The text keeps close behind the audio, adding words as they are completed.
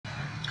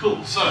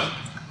Cool. So,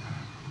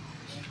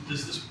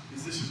 this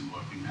isn't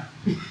working now.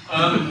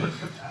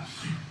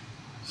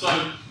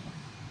 So,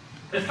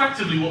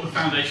 effectively, what the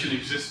foundation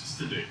exists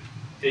to do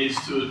is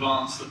to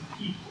advance the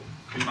people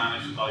who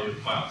manage the value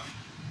of cloud.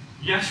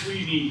 Yes,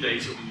 we need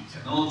data, we need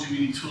technology,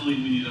 we need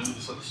tooling, we need all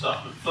this other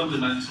stuff, but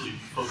fundamentally we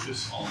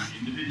focus on the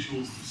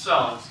individuals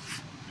themselves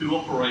who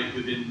operate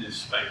within this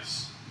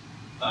space.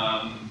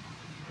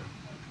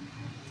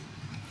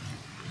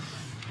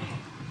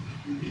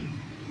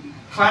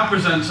 Cloud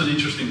presents an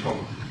interesting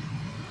problem.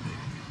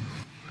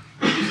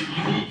 It is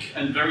a unique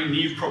and very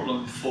new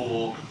problem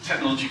for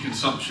technology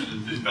consumption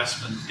and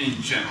investment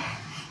in general,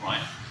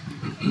 right?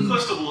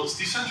 First of all, it's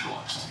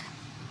decentralized.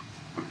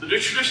 The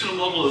traditional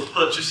model of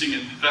purchasing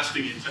and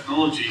investing in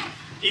technology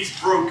is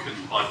broken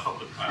by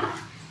public cloud,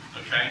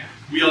 okay?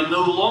 We are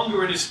no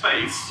longer in a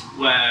space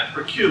where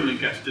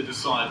procurement gets to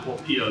decide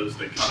what POs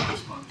they cut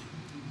this month.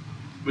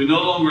 We're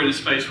no longer in a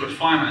space where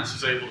finance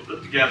is able to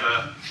put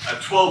together a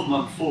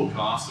 12-month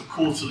forecast of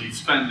quarterly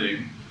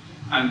spending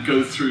and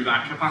go through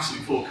that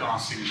capacity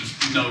forecasting and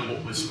just know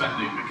what we're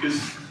spending.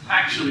 Because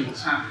actually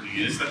what's happening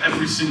is that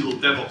every single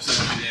DevOps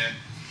engineer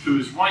who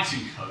is writing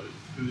code,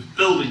 who is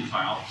building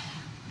cloud,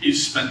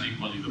 is spending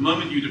money. The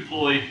moment you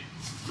deploy,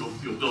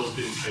 your bill's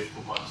being paid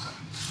for by the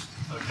second.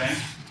 Okay?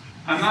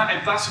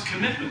 And that's a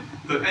commitment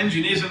that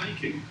engineers are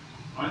making.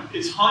 Right?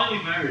 It's highly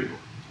variable.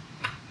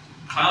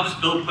 Cloud is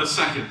built per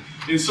second,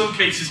 in some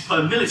cases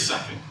per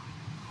millisecond,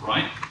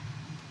 right?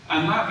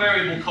 And that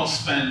variable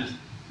cost spend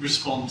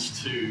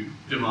responds to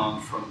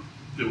demand from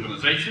the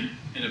organization,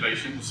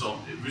 innovation, and so on.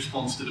 It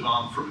responds to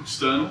demand from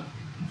external,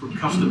 from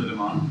customer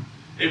demand.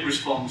 It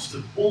responds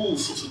to all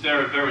sorts of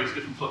various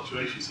different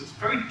fluctuations. So it's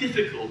very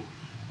difficult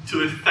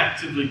to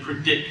effectively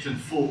predict and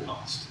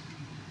forecast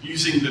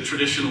using the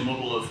traditional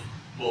model of,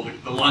 well,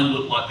 the line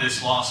looked like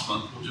this last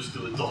month, we'll just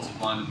do a dotted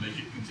line and make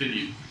it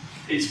continue.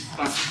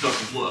 That just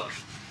doesn't work,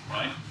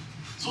 right?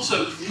 It's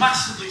also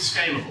massively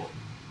scalable.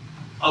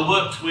 I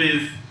worked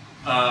with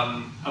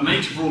a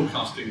major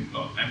broadcasting,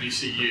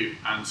 NBCU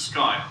and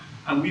Sky,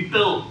 and we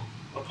built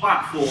a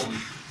platform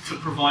to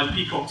provide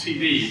Peacock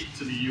TV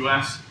to the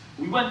US.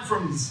 We went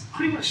from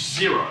pretty much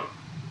zero,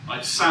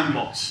 like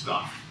sandbox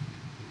stuff,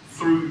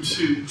 through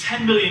to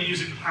 10 million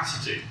user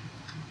capacity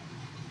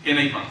in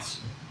 8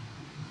 months,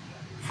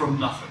 from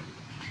nothing.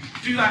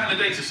 Do that in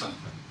a data center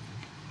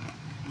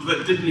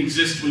that didn't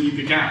exist when you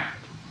began,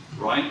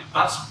 right?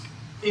 That's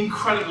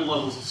incredible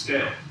levels of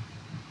scale.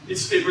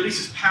 It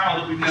releases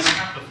power that we've never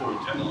had before in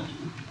technology.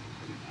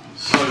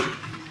 So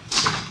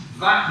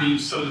that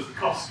means so does the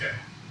cost scale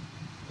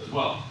as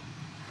well,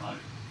 right?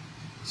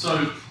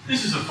 So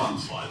this is a fun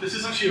slide. This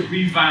is actually a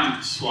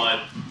revamped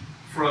slide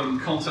from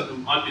concept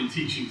that I've been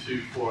teaching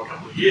to for a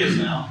couple of years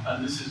now,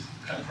 and this is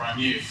kind of brand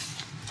new.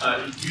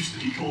 It used to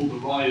be called the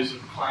rise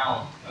of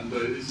cloud, and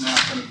it is now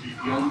going to be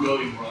the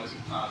ongoing rise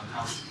of cloud and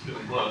how this is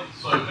going to work.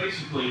 So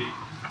basically,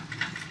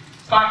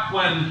 back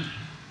when,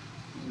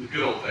 in the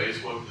good old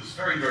days, where there's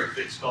very, very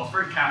fixed cost,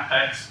 very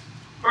capex,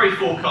 very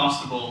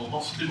forecastable,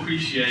 lots of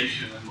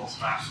depreciation and lots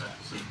of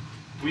assets. And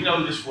we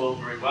know this world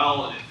very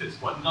well, and it fits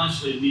quite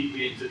nicely and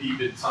neatly into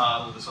EBITDA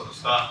and all this other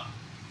stuff.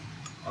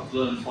 I've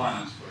learned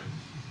finance for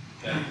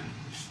it.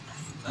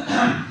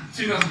 Yeah.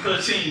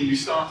 2013, we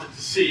started to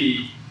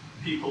see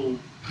people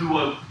who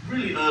were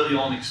really early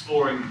on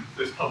exploring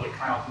this public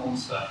cloud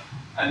monster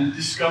and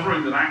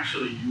discovering that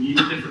actually you need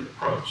a different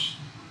approach.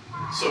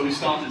 So we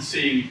started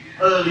seeing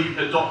early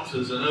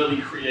adopters and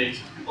early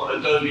creators, people like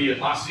Adobe,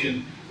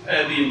 Atlassian,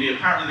 Airbnb.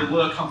 Apparently there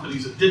were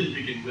companies that didn't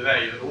begin with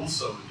A that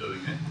also were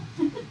doing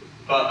it.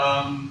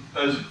 But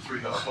those are the three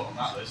that I've got on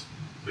that list.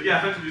 But yeah,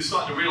 effectively we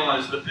started to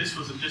realize that this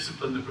was a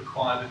discipline that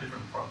required a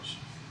different approach,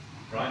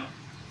 right?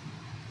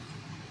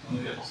 I'm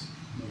going to get lots of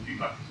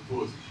feedback and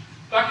forwards.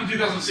 Back in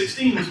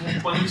 2016 was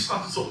when we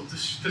started sort of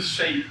to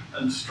shape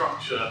and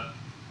structure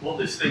what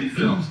this thing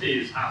FinOps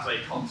is as a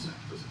concept,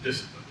 as a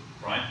discipline,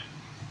 right?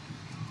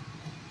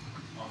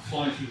 I'm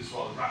flying through this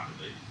rather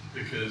rapidly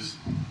because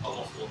I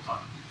lost a lot of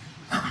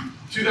time.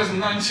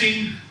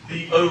 2019,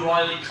 the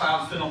O'Reilly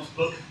Cloud FinOps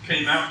book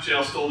came out,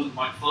 J.R. Stallman and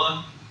Mike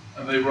Fuller,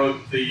 and they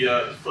wrote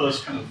the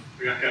first kind of,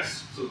 I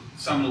guess, sort of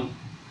seminal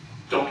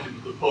document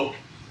of the book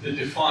that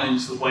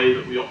defines the way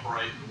that we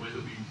operate and the way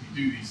that we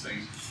do these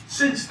things.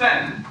 Since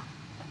then,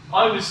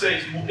 I would say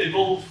it's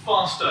evolved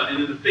faster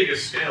and at a bigger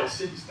scale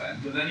since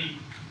then than any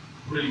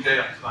really day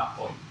up to that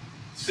point.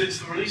 Since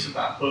the release of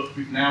that book,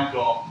 we've now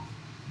got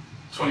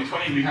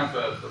 2020, we have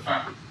the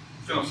fact that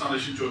FinOps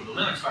Foundation joined the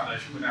Linux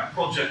Foundation. We're now a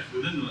project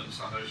within the Linux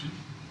Foundation,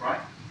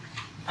 right?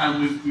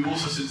 And we've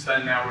also since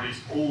then now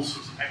released all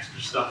sorts of extra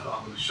stuff that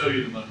I'm going to show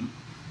you in a moment,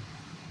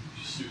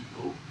 which is super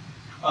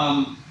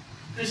cool.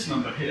 This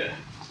number here,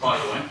 by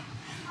the way,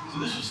 so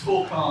this was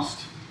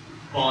forecast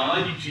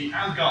by IDG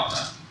and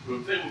Gartner. They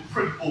were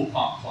pretty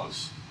ballpark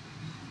close.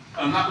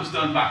 And that was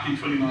done back in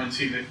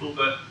 2019. They thought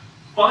that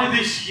by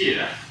this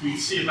year, we'd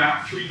see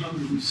about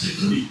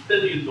 $360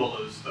 billion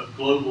of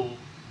global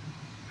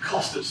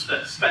cost of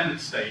spend at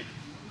stake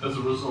as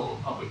a result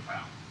of public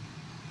cloud.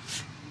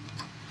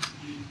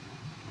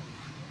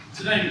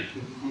 Today,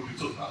 we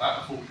talked about that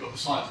before we got the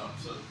slides up,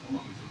 so I'm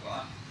not going to talk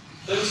about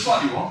that. They were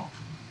slightly wrong.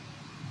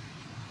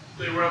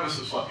 They were ever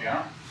so slightly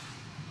out.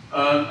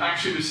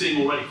 Actually, we're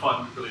seeing already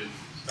 500 billion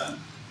spent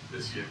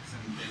this year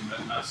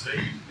in state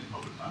in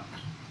public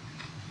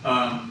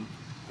cloud,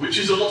 which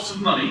is a lot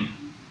of money.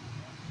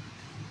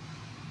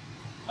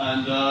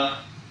 And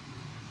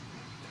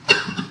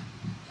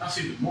that's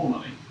even more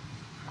money.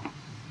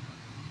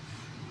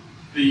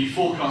 The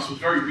forecast was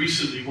very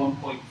recently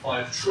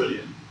 1.5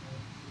 trillion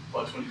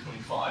by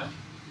 2025,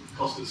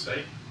 cost of the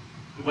state.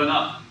 It went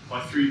up by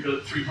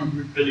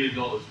 $300 billion,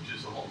 which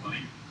is a lot of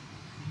money.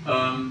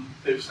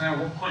 It's now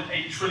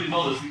 $1.8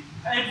 trillion.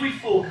 Every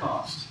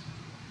forecast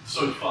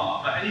so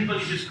far that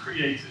anybody has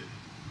created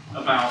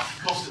about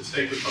cost at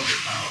stake with public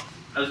cloud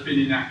has been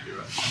inaccurate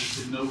and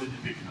has been nowhere near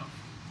big enough.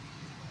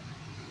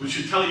 Which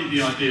should tell you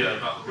the idea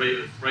about the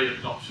rate of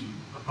adoption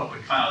of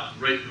public cloud,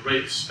 the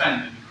rate of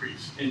spend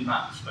increase in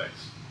that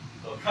space.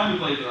 So I've kind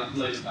of laid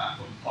that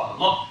point quite a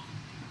lot.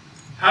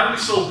 How do we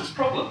solve this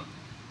problem?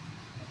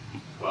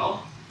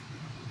 Well,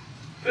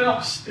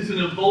 FinOps is an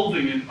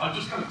evolving, and I've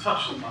just kind of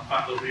touched on the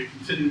fact that we're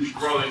continually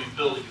growing and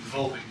building and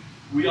evolving.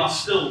 We are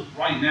still,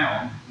 right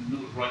now, in the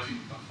middle of writing,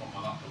 that's on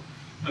my laptop,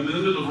 I'm in the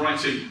middle of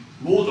writing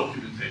more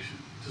documentation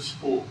to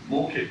support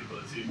more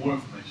capability and more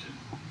information,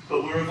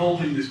 but we're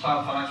evolving this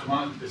cloud financial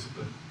management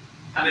discipline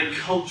and a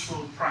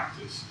cultural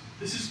practice.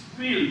 This is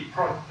really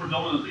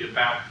predominantly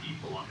about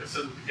people, like I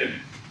said at the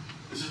beginning.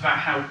 This is about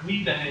how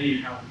we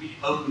behave, how we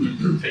own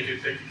and take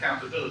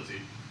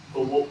accountability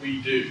for what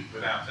we do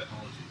with our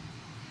technology.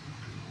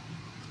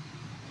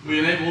 We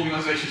enable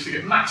organizations to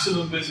get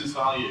maximum business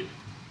value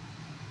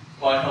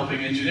by helping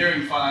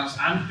engineering, finance,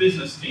 and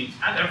business teams,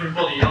 and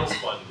everybody else,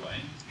 by the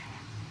way,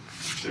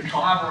 to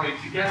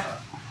collaborate together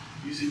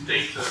using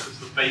data as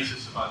the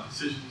basis of our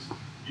decisions,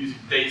 using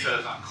data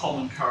as our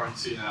common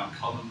currency and our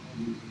common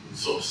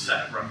sort of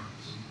set of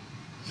reference.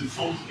 It's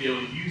important to be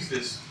able to use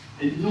this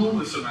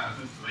enormous amount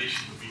of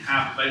information that we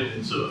have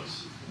available to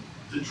us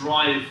to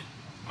drive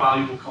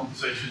valuable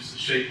conversations to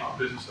shape our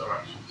business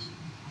directions,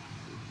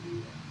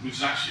 which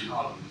is actually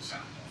harder than it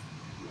sounds.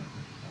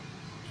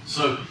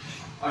 So,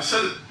 I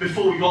said it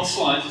before we got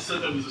slides, I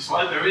said there was a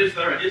slide, there it is,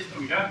 there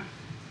we go.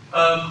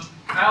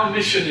 Our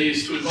mission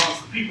is to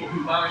advance the people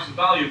who manage the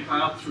value of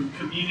cloud through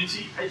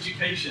community,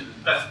 education,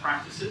 and best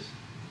practices.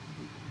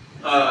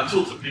 I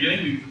talked at the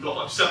beginning, we've got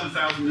like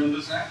 7,000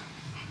 members now.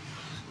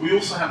 We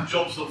also have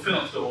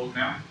jobs.finops.org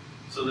now,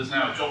 so there's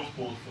now a jobs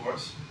board for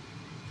us.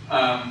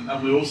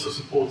 And we're also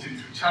supporting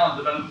through talent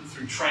development,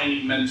 through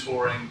training,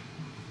 mentoring,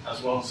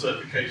 as well as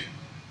certification.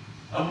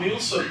 And we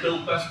also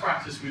build best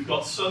practice. We've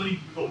got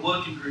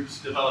working groups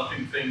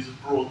developing things as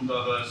broad and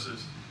diverse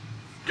as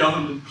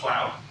government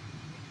cloud,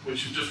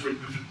 which is just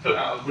we've put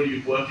out a really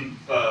good working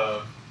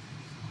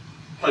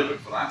playbook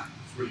for that.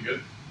 It's really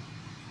good.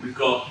 We've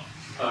got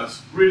a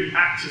really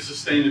active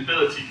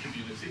sustainability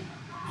community,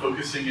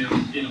 focusing in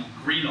on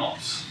green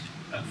ops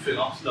and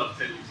FinOps,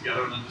 dovetailing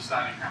together and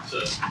understanding how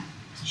to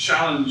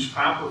challenge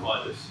cloud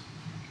providers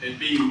in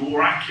being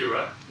more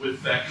accurate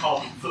with their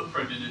carbon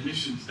footprint and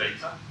emissions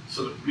data,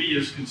 so that we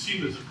as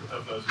consumers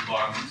of those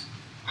environments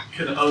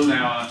can own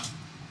our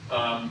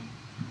carbon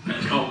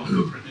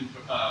footprint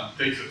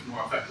data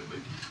more effectively.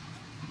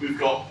 We've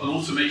got an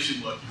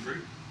automation working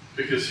group,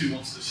 because who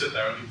wants to sit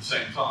there and do the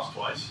same task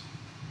twice,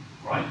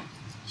 right?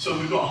 So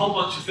we've got a whole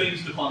bunch of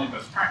things, defining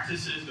best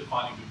practices,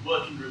 defining good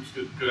working groups,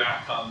 good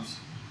outcomes.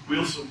 We've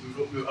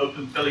got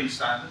open billing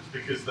standards,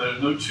 because there are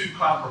no two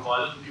cloud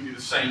providers that give you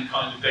the same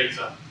kind of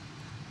data,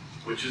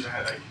 which is a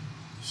headache.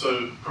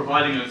 So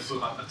providing a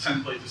sort of a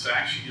template to say,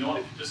 actually, you know what,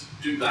 if you just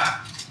do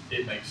that,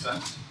 it makes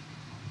sense.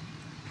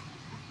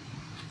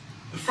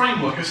 The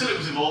framework, I said it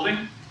was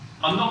evolving.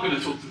 I'm not going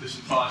to talk to this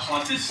entire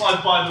slide. This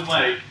slide, by the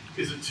way,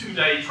 is a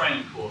 2-day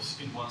training course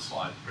in one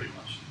slide, pretty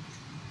much,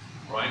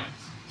 right?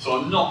 So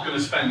I'm not going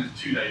to spend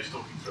 2 days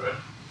talking through it.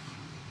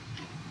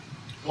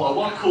 What I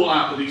want to call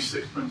out are these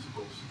 6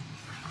 principles.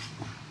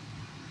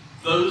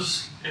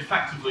 Those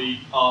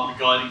effectively are the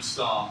guiding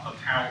star of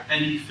how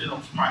any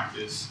FinOps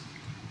practice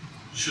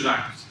should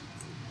act.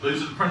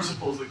 Those are the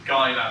principles that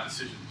guide our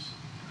decisions.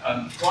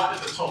 And right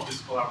at the top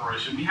is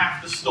collaboration. We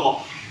have to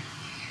stop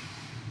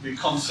the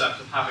concept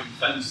of having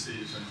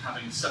fences and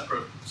having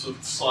separate sort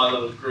of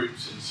siloed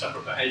groups and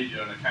separate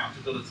behavior and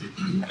accountability.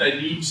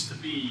 There needs to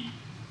be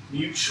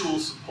mutual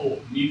support,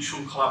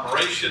 mutual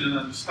collaboration and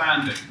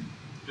understanding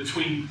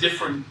between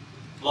different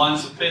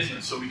lines of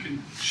business, so we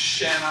can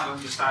share that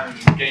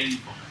understanding and gain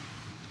from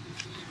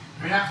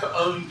it. We have to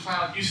own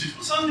cloud usage.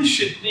 What's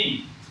ownership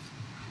mean?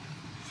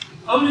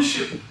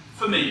 Ownership,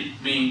 for me,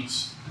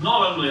 means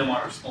not only am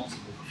I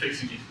responsible for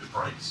fixing it if it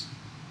breaks.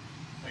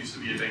 I used to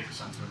be a data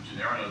center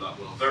engineer, I know that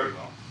well, very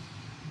well.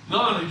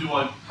 Not only do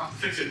I have to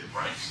fix it if it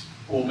breaks,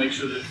 or make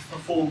sure that it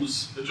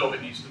performs the job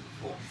it needs to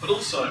perform, but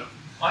also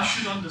I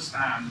should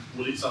understand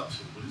what it's up to,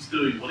 what it's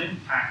doing, what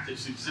impact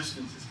its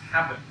existence is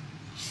having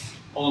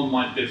on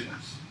my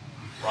business,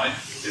 right?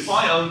 If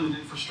I own an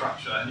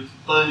infrastructure and it's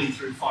burning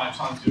through 5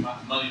 times the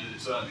amount of money that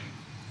it's earning,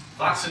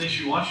 that's an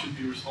issue I should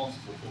be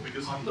responsible for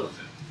because I built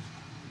it.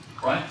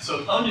 right?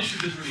 So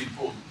ownership is really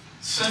important.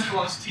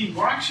 Centralized team,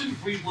 we're actually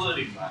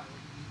rewording that.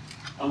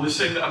 And we're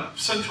saying that a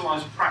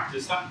centralized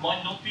practice, that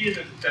might not be a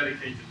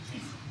dedicated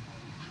team.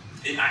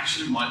 It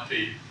actually might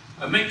be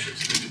a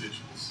matrix of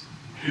individuals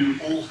who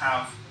all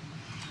have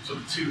sort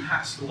of two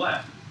hats to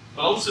wear.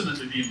 But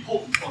ultimately, the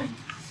important point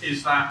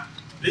is that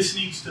this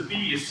needs to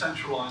be a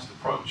centralized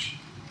approach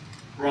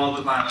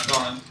rather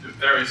than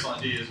various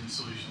ideas and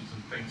solutions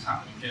and things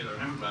happening here, there,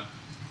 and everywhere.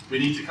 We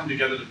need to come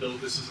together to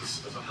build this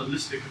as a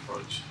holistic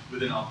approach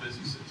within our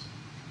businesses.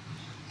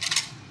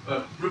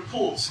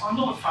 Reports, I'm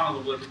not a fan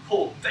of the word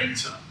report.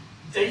 Data.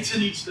 Data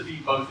needs to be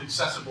both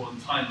accessible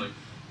and timely.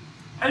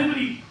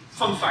 Anybody,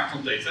 fun fact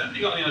on data,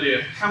 anybody got any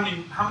idea how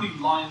many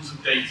lines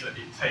of data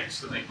it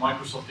takes to make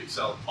Microsoft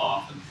Excel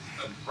pass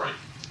and break?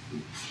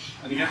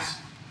 Any guess?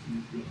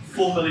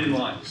 4 million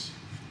lines.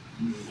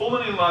 4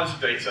 million lines of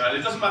data, and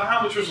it doesn't matter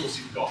how much resource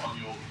you've got on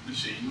your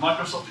machine,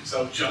 Microsoft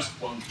Excel just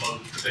won't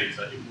load the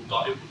data, it will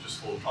die, it will just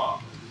fall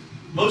apart.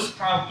 Most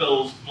cloud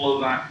bills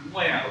blow that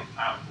way out of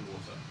the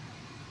water.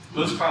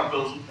 Most cloud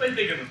bills are way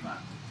bigger than that.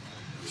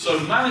 So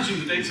managing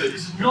the data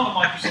is not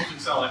a Microsoft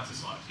Excel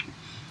exercise,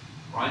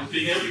 right?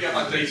 Being able to get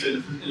that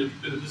data in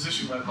a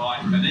position whereby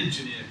an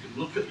engineer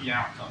can look at the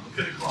outcome,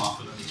 look at a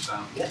graph and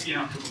understand what the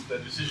outcome of their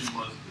decision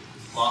was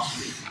last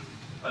week,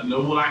 and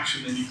know what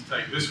action they need to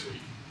take this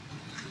week,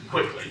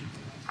 quickly,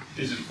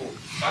 is important.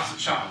 That's a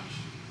challenge.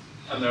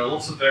 And there are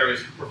lots of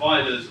various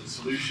providers and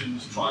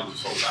solutions trying to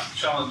solve that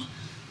challenge.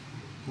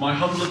 My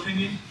humble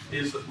opinion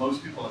is that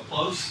most people are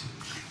close.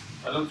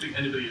 I don't think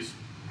anybody is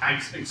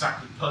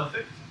exactly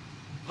perfect,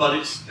 but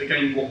it's,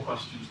 again, what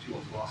questions do you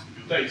want to ask of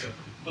your data?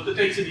 But the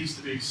data needs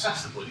to be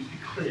accessible, it needs to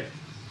be clear,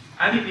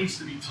 and it needs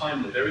to be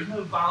timely. There is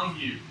no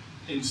value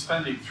in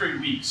spending 3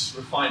 weeks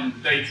refining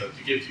the data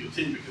to give to your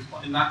team, because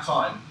in that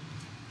time,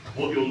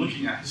 what you're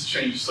looking at has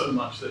changed so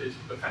much that it's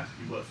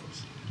effectively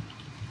worthless.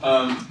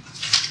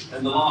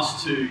 And the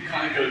last two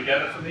kind of go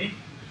together for me,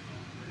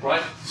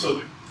 right?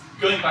 So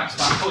going back to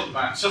that point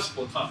about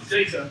accessible and timely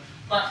data,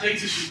 that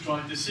data should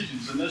drive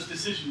decisions, and those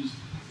decisions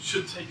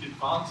should take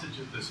advantage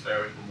of this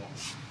variable model,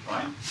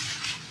 right?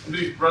 And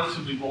with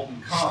relatively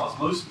modern cars,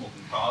 most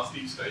modern cars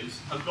these days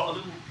have got a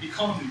little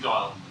economy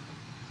dial on them.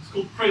 It's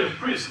called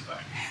Prius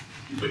effect.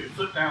 You put your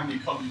foot down, the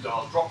economy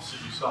dial drops,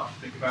 and you start to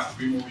think about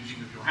the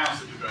remortgaging of your house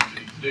that you're going to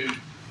need to do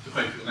to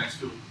pay for the next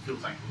fuel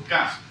tank full of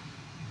gas.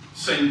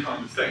 Same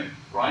kind of thing,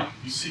 right?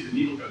 You see the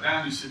needle go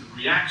down, you see the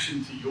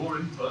reaction to your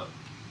input,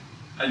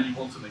 and you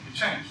want to make a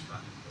change to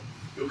that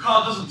input. Your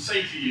car doesn't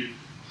say to you,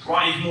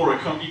 drive more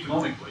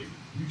economically.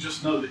 You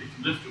just know that if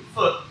you lift your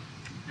foot,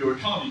 your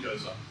economy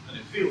goes up, and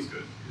it feels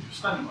good because you're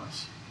spending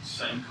less.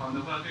 Same kind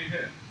of idea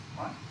here,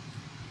 right?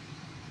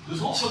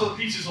 There's lots of other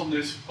pieces on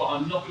this, but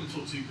I'm not going to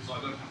talk to you because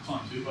I don't have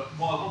time to. But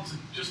what I want to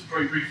just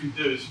very briefly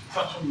do is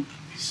touch on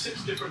these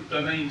 6 different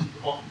domains at the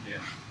bottom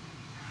here.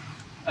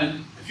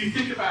 And if you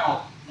think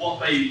about what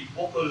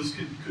those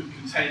could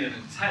contain and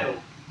entail,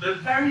 they're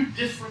very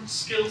different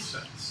skill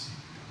sets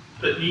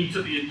that need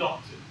to be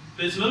adopted.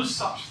 There's no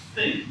such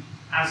thing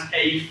as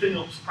a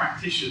FinOps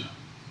practitioner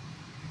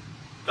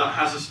that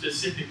has a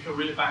specific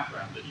career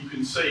background that you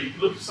can say, you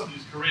look at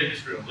somebody's career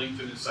history on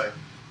LinkedIn and say,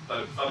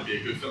 that'd be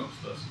a good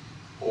FinOps person,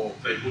 or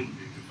they wouldn't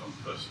be a good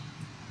FinOps person.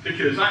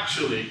 Because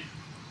actually,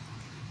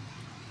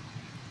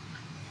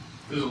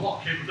 there's a lot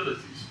of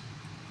capabilities.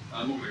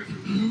 I'm not going to go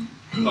through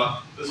this,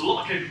 but there's a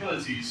lot of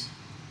capabilities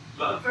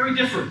that are very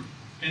different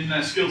in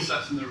their skill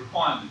sets and their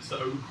requirements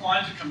that are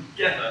required to come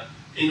together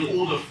in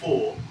order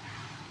for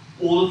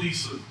all of these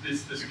sort of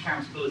this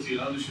accountability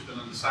and ownership and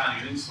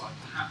understanding and insight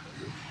to happen.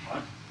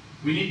 Right?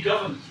 We need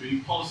governance, we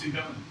need policy and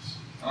governance,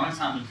 and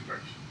understand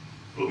integration.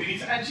 But we need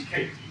to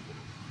educate people.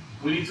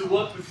 We need to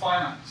work with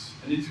finance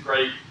and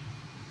integrate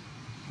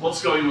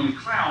what's going on in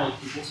cloud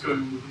with what's going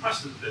on with the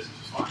rest of the business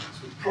as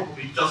finance, which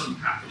probably doesn't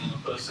happen on a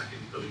per second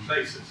billing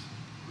basis.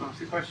 Can I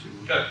ask a question?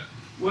 Go.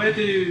 Where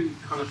do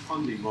kind of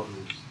funding models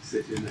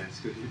sit in this?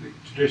 Because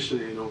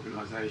traditionally in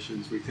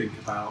organisations we think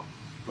about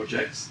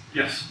projects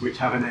which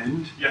have an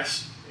end.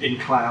 Yes. In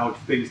cloud,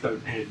 things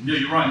don't end. Yeah,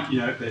 you're right. You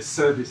know, there's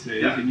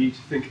services, and you need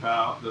to think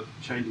about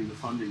changing the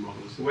funding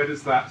model. So where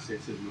does that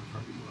sit in the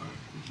framework?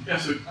 Yeah,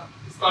 so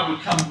that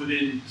would come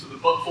within sort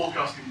of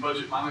forecasting,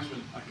 budget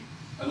management,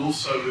 and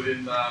also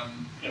within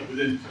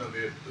within kind of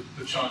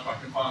the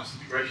chargeback and finance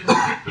integration.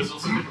 There's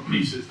lots of different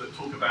pieces that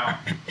talk about.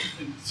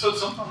 So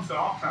sometimes there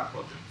are cloud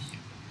projects.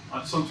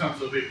 Right? Sometimes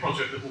there'll be a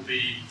project that will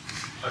be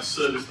a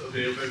service that will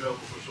be available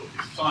for a short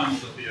piece of time, or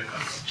there'll be a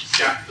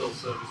gap fill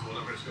service, or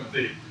whatever it's going to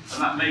be,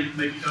 and that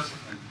maybe does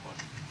have an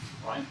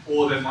endpoint, right?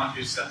 Or there might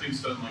be a stepping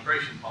stone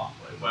migration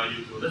pathway where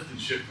you do a lift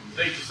and shift from the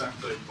data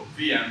center, you've got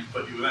VM,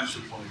 but you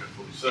eventually want to go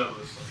fully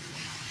serverless.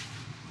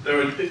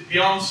 The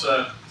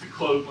answer, to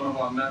quote one of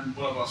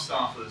our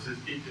staffers, is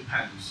it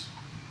depends.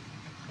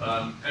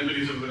 Anybody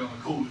who's ever been on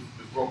a call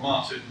with Rob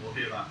Martin will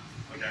hear that,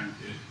 I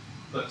guarantee you.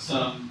 But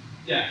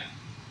yeah.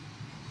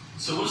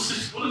 So what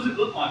does it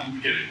look like when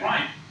we get it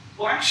right?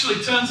 Well, actually,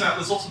 it turns out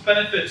there's lots of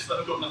benefits that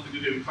have got nothing to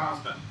do with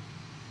cloud spend,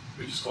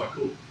 which is quite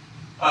cool.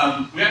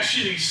 we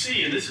actually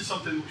see, and this is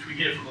something which we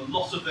hear from a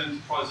lot of the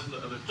enterprises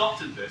that have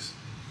adopted this,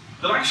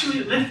 that actually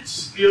it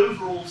lifts the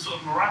overall sort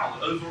of morale,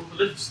 it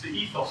lifts the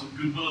ethos and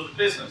goodwill of the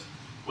business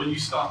when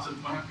people start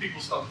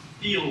to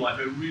feel like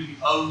they really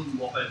own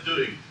what they're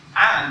doing,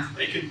 and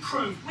they can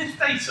prove with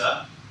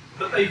data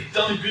that they've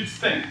done a good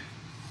thing.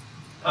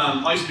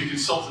 I used to be a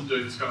consultant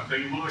doing this kind of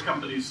thing, and one of the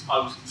companies I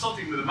was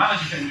consulting with, a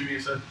manager came to me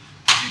and said,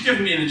 "You've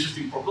given me an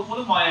interesting problem. One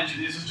of my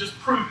engineers has just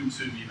proven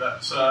to me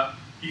that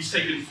he's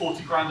taken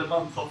 40 grand a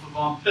month off of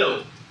our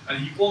bill, and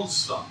he wants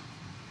some."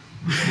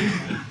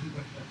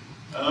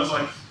 And I was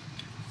like,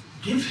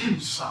 give him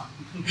some.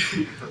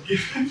 give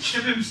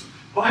him some.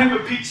 Buy him a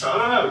pizza, I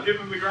don't know, give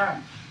him the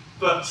grand.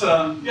 But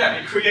yeah,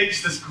 it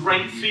creates this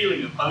great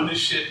feeling of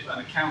ownership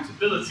and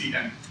accountability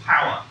and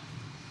power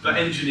that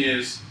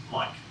engineers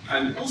like.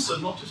 And also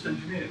not just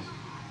engineers,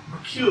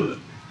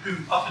 procurement, who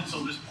up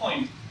until this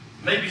point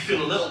maybe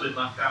feel a little bit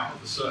left out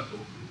of the circle,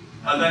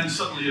 are then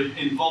suddenly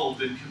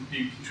involved in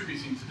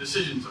contributing to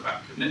decisions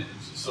about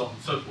commitments and so on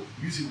and so forth,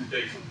 using the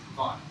data we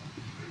provide.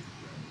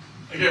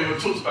 Again,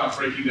 we've talked about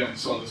breaking down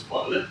silos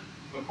quite a bit.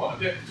 We've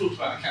talked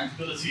about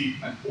accountability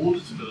and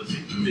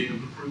auditability, being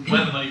able to prove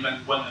where the money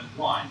went and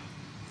why.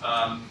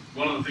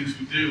 One of the things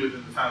we do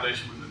within the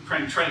foundation, with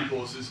the training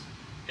courses,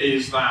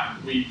 is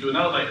that we do an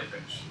elevator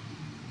pitch.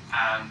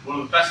 And one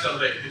of the best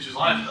elevator pitches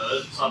I've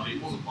heard, sadly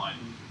it wasn't mine,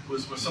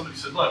 was where somebody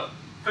said, look,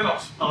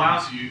 FinOps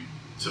allows you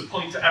to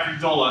point to every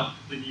dollar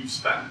that you've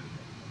spent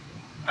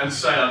and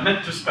say, I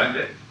meant to spend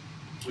it,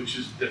 which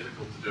is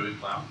difficult to do in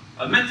cloud.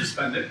 I meant to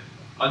spend it,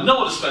 I know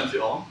what I spent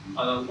it on,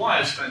 I know why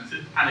I spent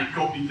it, and it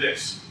got me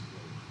this.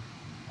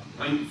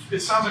 I mean, it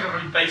sounds like a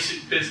very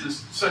basic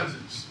business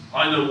sentence.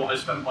 I know what I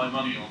spent my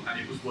money on, and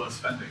it was worth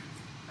spending,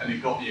 and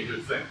it got me a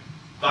good thing.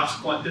 That's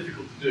quite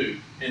difficult to do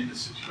in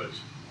this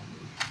situation.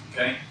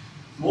 Okay?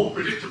 More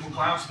predictable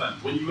cloud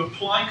spend. When you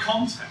apply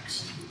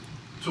context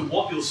to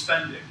what you're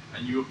spending,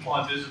 and you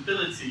apply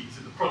visibility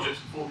to the projects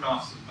and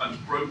forecasts and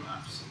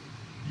roadmaps,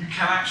 you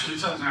can actually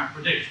turn out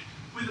predict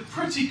with a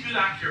pretty good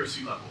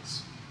accuracy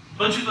levels.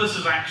 Budget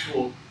versus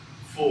actual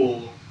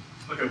for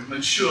like a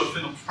mature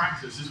FinOps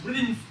practice is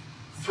within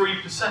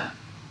 3%,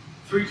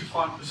 3 to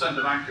 5%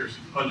 of accuracy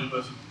for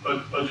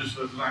budgets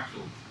versus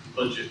actual,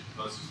 budget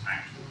versus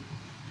actual,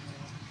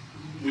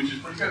 which is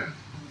pretty good.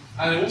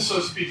 And it also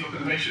speeds up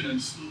innovation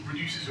and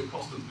reduces your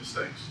cost of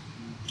mistakes.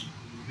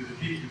 Because if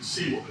people can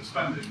see what they're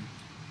spending,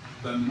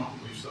 then they're not going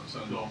to leave stuff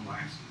turned on by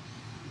accident.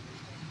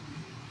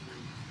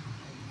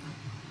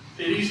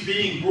 It is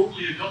being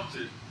broadly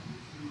adopted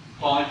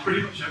by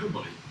pretty much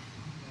everybody.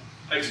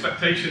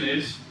 Expectation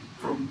is,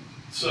 from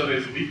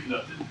surveys that we've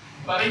conducted,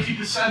 about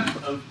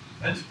 80% of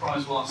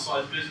enterprise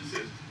large-size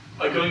businesses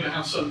are going to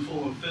have some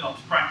form of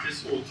FinOps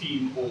practice or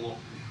team or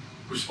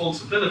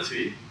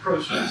responsibility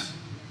process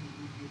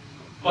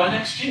by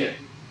next year.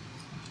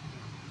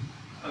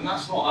 And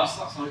that's not us,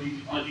 that's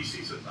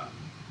IDC said that.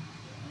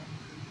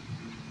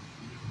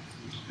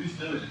 Who's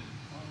doing it?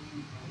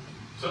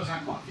 So it's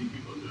quite a few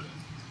people are doing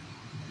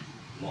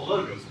it. A lot of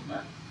logos on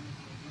there.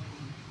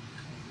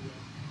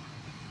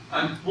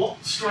 And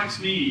what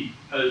strikes me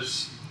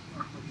as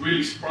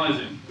really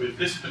surprising with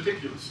this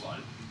particular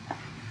slide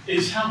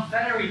is how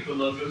varied the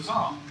logos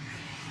are.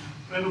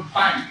 We have a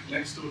bank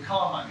next to a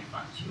car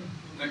manufacturer,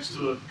 next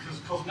to a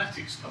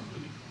cosmetics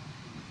company,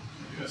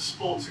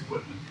 sports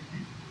equipment.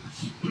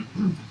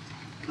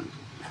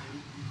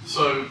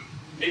 So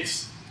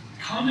it's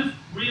kind of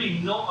really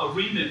not a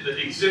remit that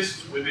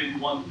exists within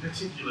one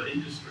particular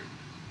industry.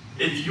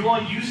 If you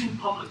are using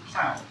public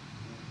cloud,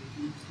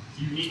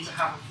 you need to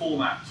have a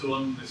format to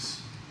own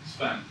this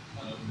spend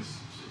and own this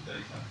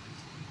data.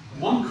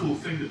 One cool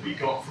thing that we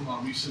got from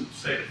our recent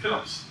State of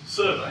FinOps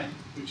survey,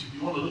 which if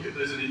you want to look at,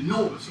 there's an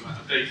enormous amount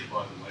of data,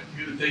 by the way. If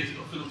you go to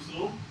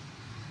data.finops.org,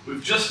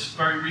 we've just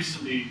very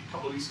recently, a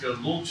couple of weeks ago,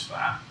 launched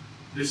that,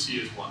 this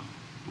year's one.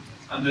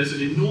 And there's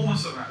an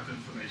enormous amount of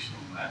information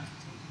on there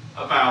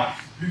about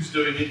who's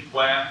doing it,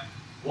 where,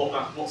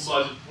 what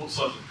size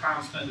of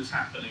cloud spend is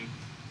happening,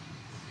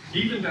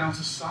 even down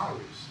to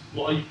salaries.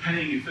 What are you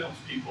paying your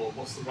FinOps people?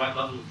 What's the right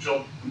level of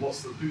job? And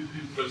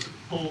who goes to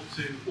report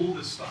to? All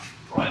this stuff,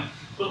 right?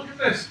 But look at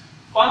this.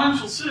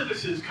 Financial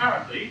services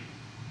currently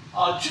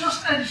are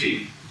just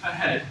edging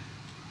ahead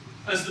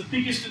as the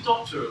biggest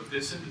adopter of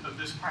this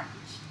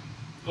practice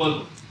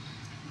globally.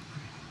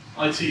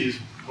 IT is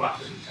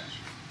rapidly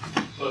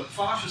catching, but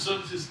financial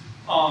services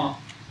are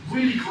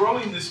really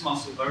growing this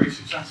muscle very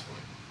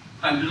successfully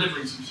and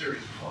delivering some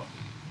serious results.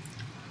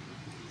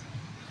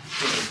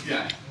 So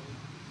yeah.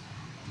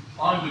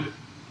 I would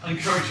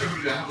encourage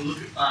everybody to have a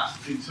look at that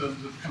in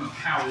terms of kind of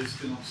how is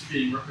FinOps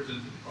being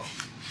represented across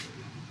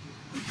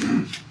the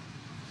industry.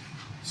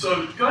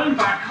 So going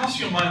back,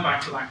 casting your mind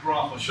back to that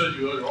graph I showed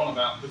you earlier on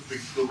about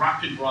the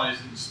rapid rise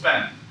in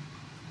spend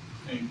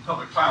in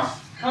public cloud,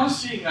 kind of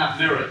seeing that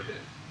mirror here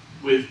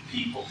with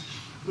people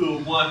who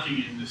are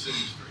working in this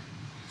industry.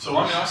 So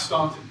I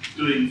started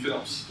doing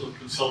FinOps sort of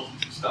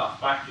consultancy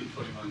stuff back in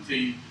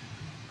 2019.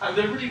 And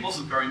there really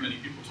wasn't very many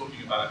people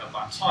talking about it at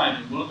that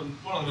time. And one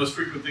of the most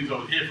frequent things I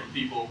would hear from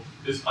people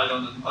is, I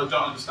don't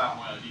understand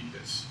why I need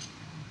this.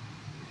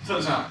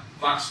 Turns out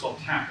that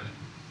stopped happening.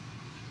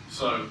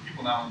 So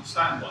people now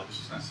understand why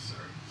this is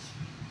necessary.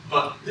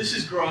 But this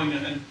is growing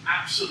at an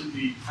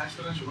absolutely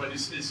exponential rate.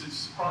 It's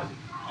surprising,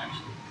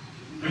 actually.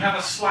 We have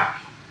a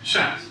Slack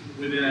chat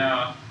within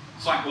our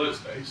Slack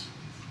workspace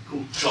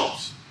called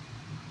Jobs.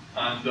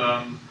 And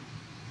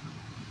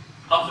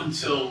up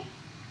until,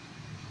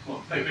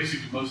 well,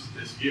 basically most of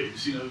this year, we've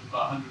seen over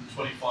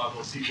 125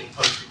 odd people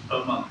posting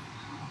per month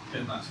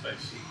in that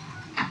space,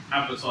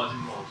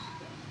 advertising roles.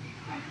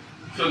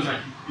 Turns out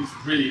it's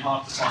really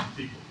hard to find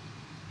people.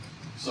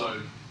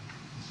 So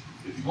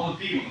if you want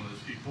to be one of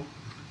those people,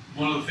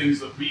 one of the things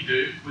that we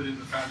do within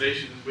the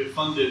foundation is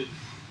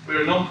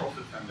we're a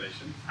non-profit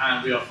foundation,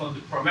 and we are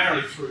funded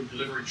primarily through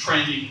delivering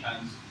training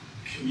and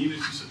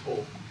community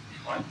support,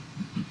 right?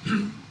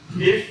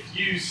 If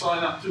you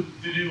sign up to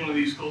do one of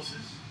these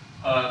courses,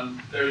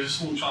 there is a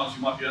small chance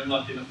you might be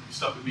unlucky enough to be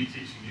stuck with me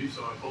teaching you,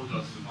 so I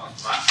apologize in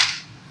advance for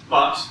that.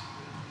 But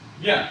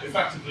yeah,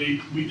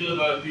 effectively, we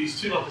deliver these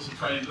 2 levels of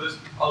training, but there's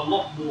a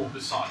lot more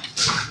besides.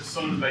 There's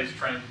persona-based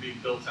training being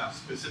built out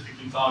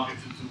specifically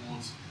targeted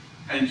towards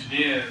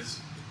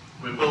engineers.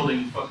 We're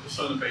building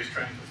persona-based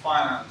training for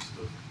finance,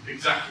 for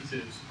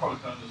executives,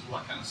 product owners, all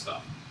that kind of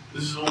stuff.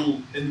 This is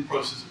all in the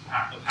process of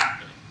happening,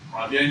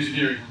 right? The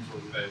engineering ones are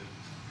already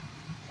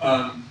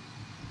there.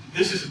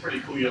 This is a pretty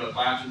cool yellow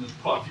badge, and there's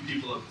quite a few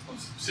people are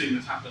seeing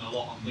this happen a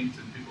lot on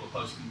LinkedIn. People are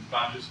posting these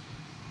badges.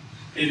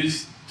 It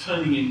is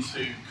turning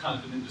into kind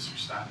of an industry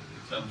standard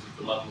in terms of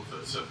the level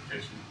of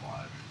certification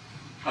required.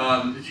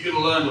 If you go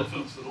to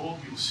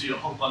learn.FinOps.org, you'll see a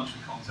whole bunch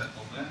of content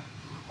on there.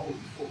 Probably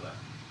before that.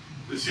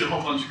 You'll see a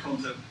whole bunch of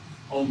content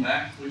on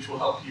there, which will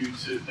help you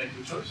to make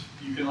your choice.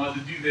 You can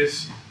either do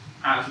this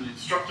as an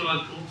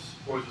instructor-led course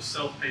or as a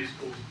self-paced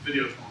course with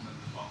video content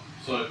as well.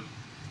 So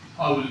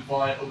I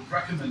would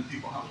recommend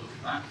people have a look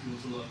at that if you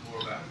want to learn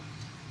more about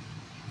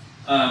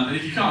it. And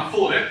if you can't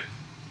afford it,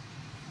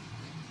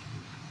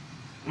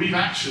 we've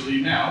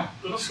actually now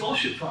got a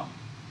scholarship fund.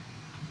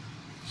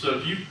 So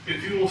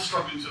if you're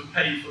struggling to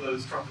pay for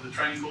the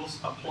training course,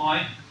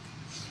 apply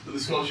for the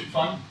scholarship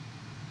fund.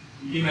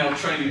 Email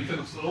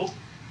training@FinOps.org,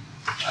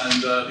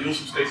 and the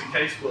Awesome Stacy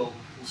case will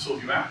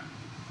sort you out.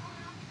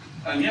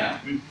 And yeah,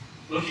 we're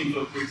looking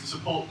to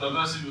support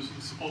diversity,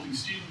 we're supporting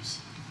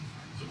students,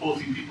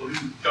 supporting people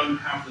who don't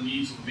have the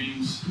needs or the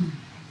means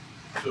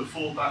to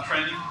afford that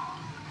training.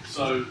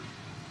 So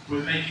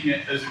we're making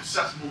it as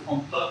accessible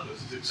on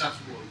purpose, as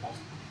accessible as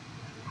possible.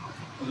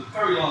 And the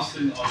very last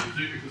thing that I will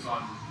do, because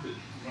I'm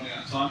running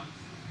out of time,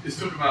 is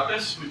talk about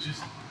this, which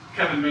is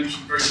Kevin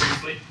mentioned very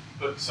briefly,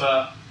 but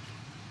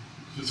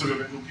to talk a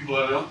bit more people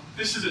earlier on.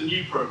 This is a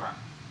new program,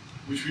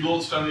 which we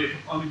launched only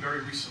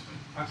very recently.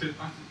 I think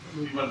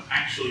we went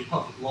actually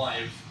public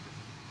live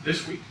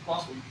last week.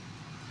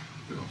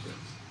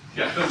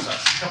 Yeah, a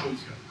couple of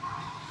weeks ago.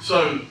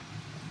 So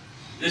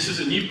this is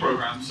a new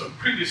program. So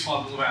previous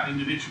slide was about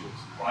individuals,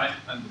 right?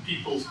 And the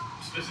people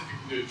specifically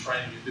doing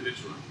training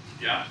individually.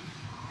 Yeah.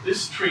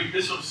 This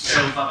sort of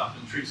scales that up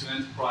and treats an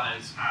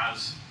enterprise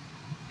as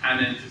an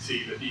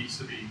entity that needs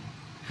to be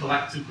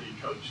collectively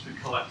coached and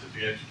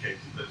collectively educated.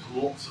 There's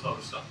lots of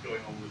other stuff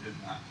going on within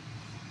that.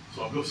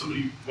 So I've got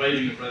somebody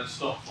waving a red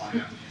stop flying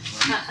at me at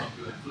the moment, so I'm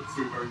going to look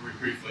through very, very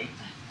briefly.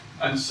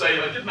 And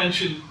say, I did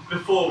mention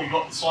before we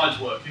got the slides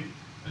working,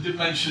 I did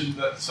mention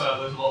that there's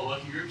a lot of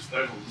working groups.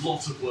 There's a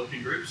lot of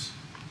working groups.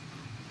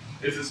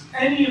 If there's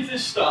any of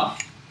this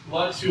stuff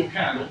lights your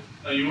candle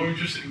and you're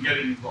interested in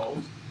getting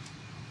involved,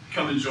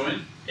 come and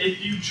join.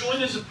 If you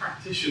join as a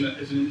practitioner,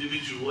 as an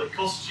individual, it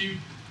costs you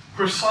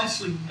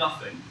precisely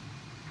nothing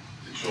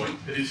to join.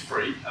 It is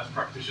free as a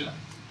practitioner.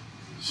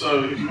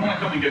 So if you want to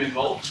come and get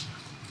involved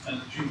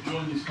and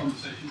join these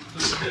conversations,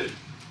 please do.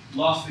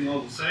 Last thing I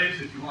will say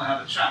is if you want to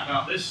have a chat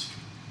about this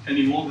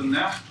any more than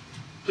now,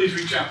 please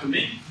reach out to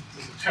me.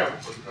 There's a terrible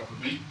photograph of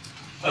me.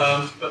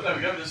 But there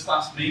we go,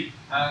 that's me.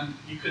 And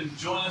you can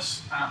join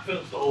us at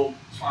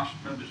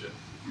FinOps.org/membership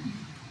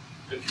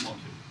if you want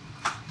to.